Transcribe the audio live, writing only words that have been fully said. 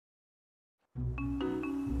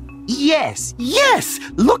yes, yes!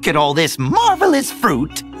 Look at all this marvelous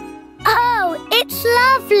fruit! Oh, it's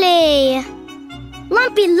lovely!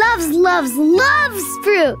 Lumpy loves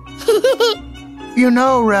fruit! You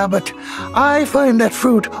know, Rabbit, I find that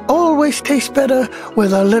fruit always tastes better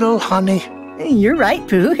with a little honey. You're right,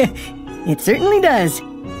 Pooh. It certainly does.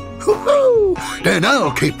 Hoo-hoo! Then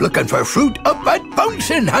I'll keep looking for fruit up at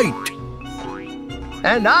bouncing height.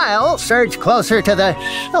 And I'll surge closer to the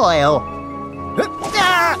soil.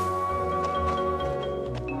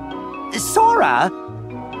 Sora,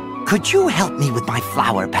 could you help me with my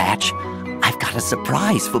flower patch? I've got a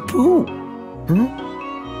surprise for Pooh.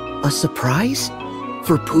 A surprise?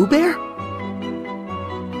 For Pooh Bear?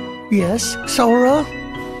 Yes, Sora?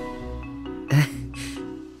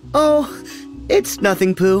 Oh, it's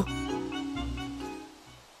nothing, Pooh.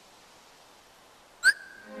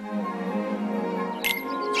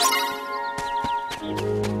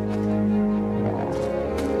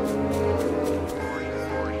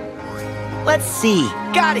 Let's see.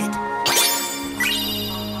 Got it.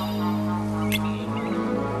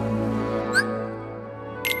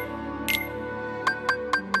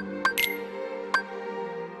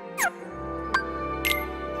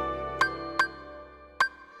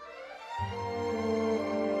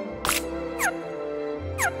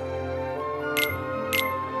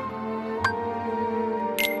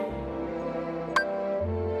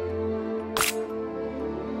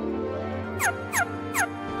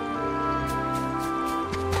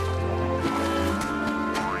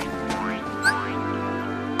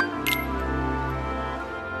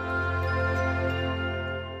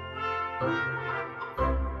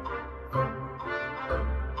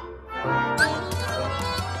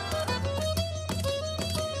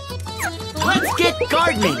 Let's get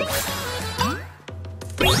gardening.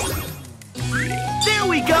 There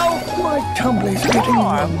we go. My tumbly's getting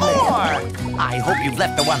More. warm. I hope you've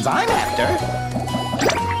left the ones I'm after.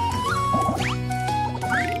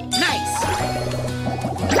 Nice.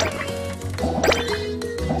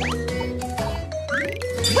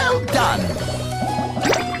 Well done.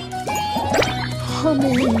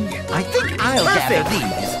 Honey. I think I'll gather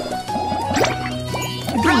these.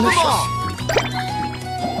 Grab them all.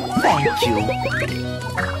 Thank you.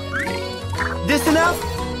 This enough?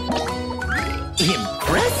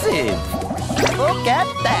 Impressive. Look at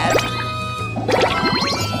that.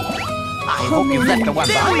 I hope you left the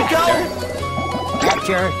ones I'm after. At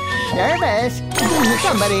your service.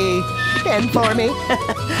 Somebody send for me.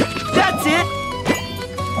 That's it.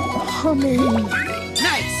 Honey.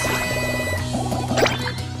 Nice.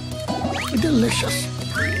 Delicious.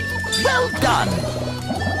 Well done.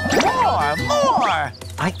 More.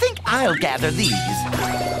 I think I'll gather these.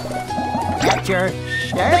 At your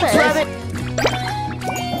Thanks, service. Rabbit.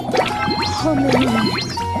 Honey.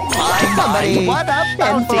 Somebody What send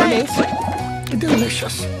about for me. it?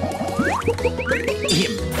 Delicious.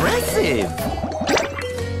 Impressive.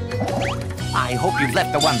 I hope you've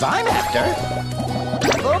left the ones I'm after.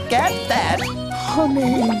 Look at that.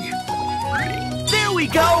 Honey. There we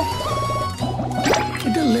go.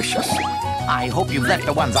 Delicious. I hope you've left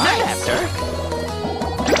the ones I'm after.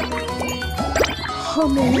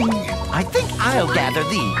 Honey. I think I'll gather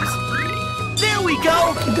these. There we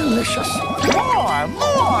go. Delicious. More.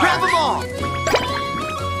 Grab them all.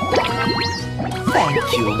 Thank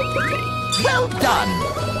you. Well done.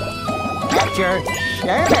 At your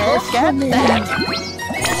service. Get that.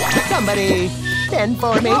 Somebody send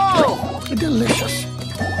for me. Oh, Delicious.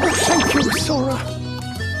 Oh, thank you, Sora.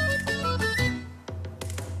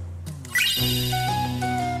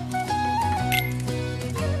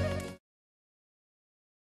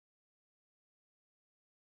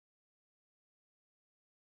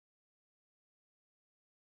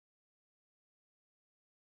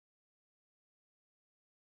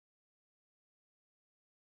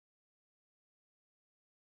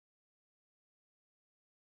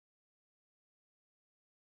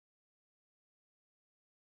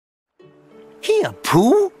 here,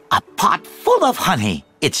 Pooh. A pot full of honey.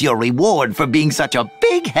 It's your reward for being such a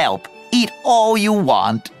big help. Eat all you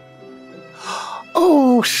want.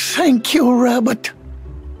 Oh, thank you, Rabbit.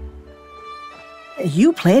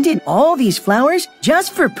 You planted all these flowers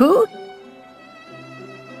just for Pooh?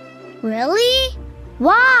 Really?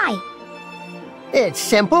 Why? It's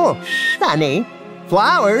simple, honey.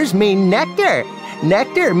 Flowers mean nectar.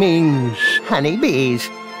 Nectar means honeybees.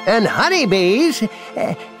 And honeybees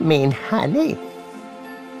mean honey.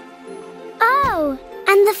 Oh,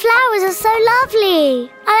 and the flowers are so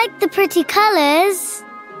lovely. I like the pretty colors.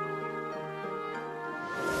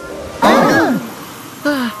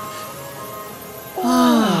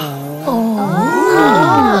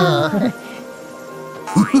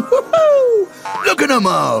 Look at them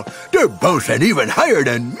all. They're bouncing even higher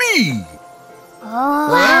than me.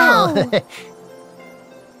 Wow!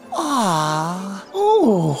 Ah.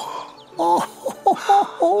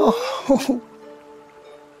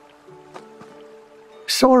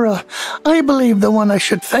 Sora, I believe the one I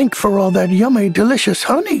should thank for all that yummy, delicious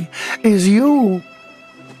honey is you.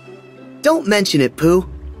 Don't mention it, Pooh.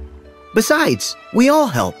 Besides, we all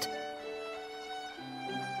helped.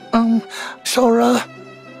 Sora?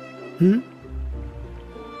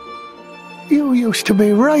 You used to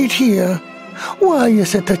be right here. Why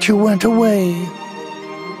is it that you went away?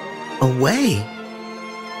 Away?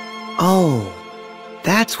 Oh,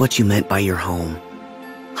 that's what you meant by your home.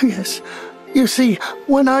 Yes. You see,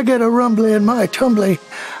 when I get a rumbly in my tumbly,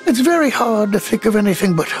 it's very hard to think of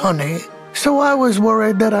anything but honey. So I was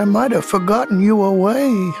worried that I might have forgotten you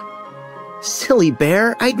away. Silly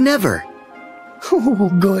bear, I'd never. Oh,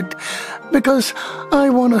 good. Because I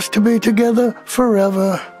want us to be together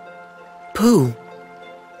forever. Pooh,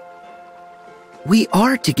 we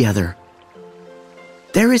are together.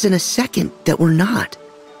 There isn't a second that we're not.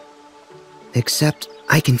 Except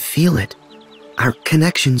I can feel it. Our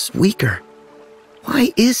connection's weaker.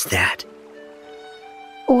 Why is that?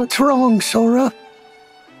 What's wrong, Sora?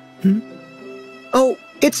 Oh,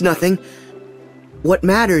 it's nothing. What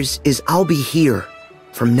matters is I'll be here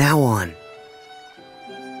from now on.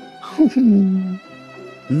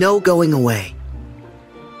 No going away.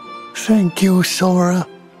 Thank you, Sora.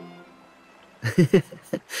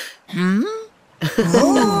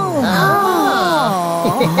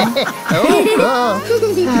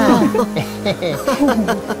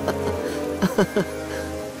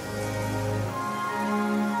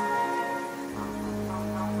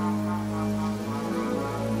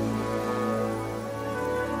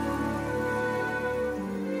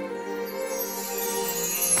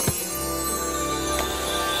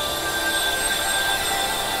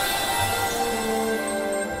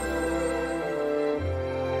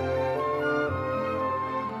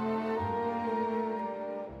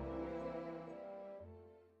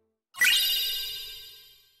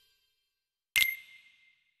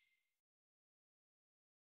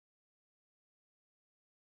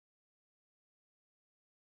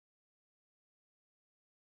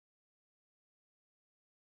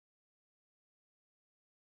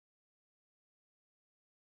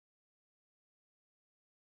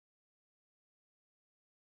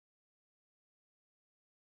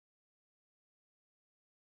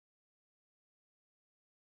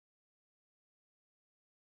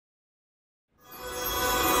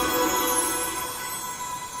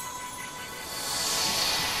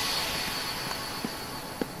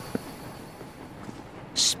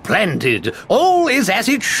 Splendid. All is as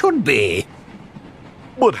it should be.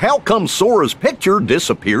 But how come Sora's picture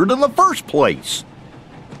disappeared in the first place?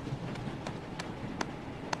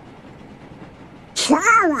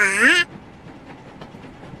 Sora?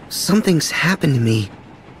 Something's happened to me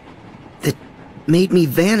that made me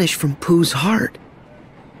vanish from Pooh's heart.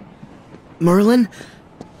 Merlin,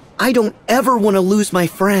 I don't ever want to lose my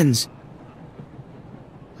friends.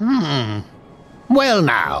 Well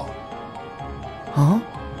now. Huh?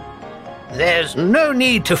 There's no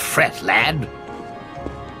need to fret, lad.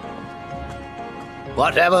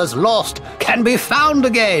 Whatever's lost can be found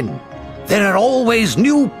again. There are always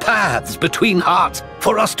new paths between hearts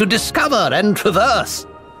for us to discover and traverse.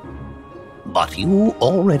 But you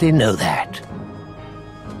already know that.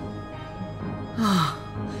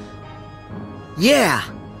 Yeah!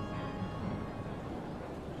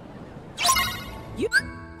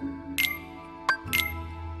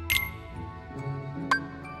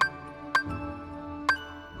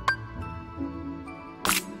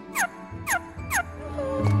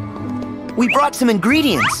 We brought some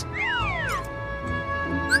ingredients.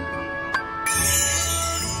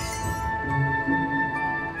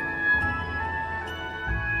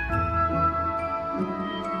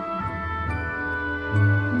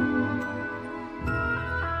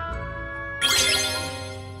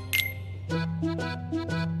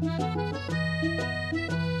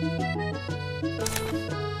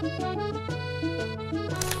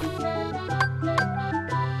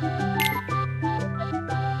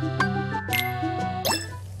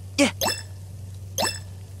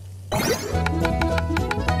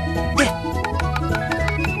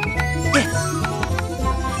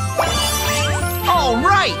 All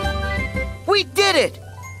right! We did it!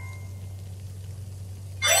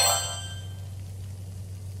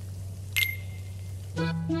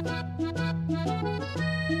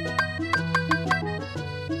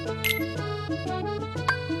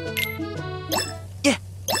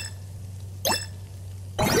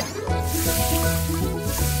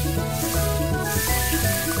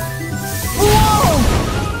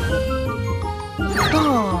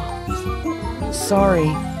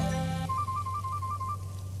 sorry.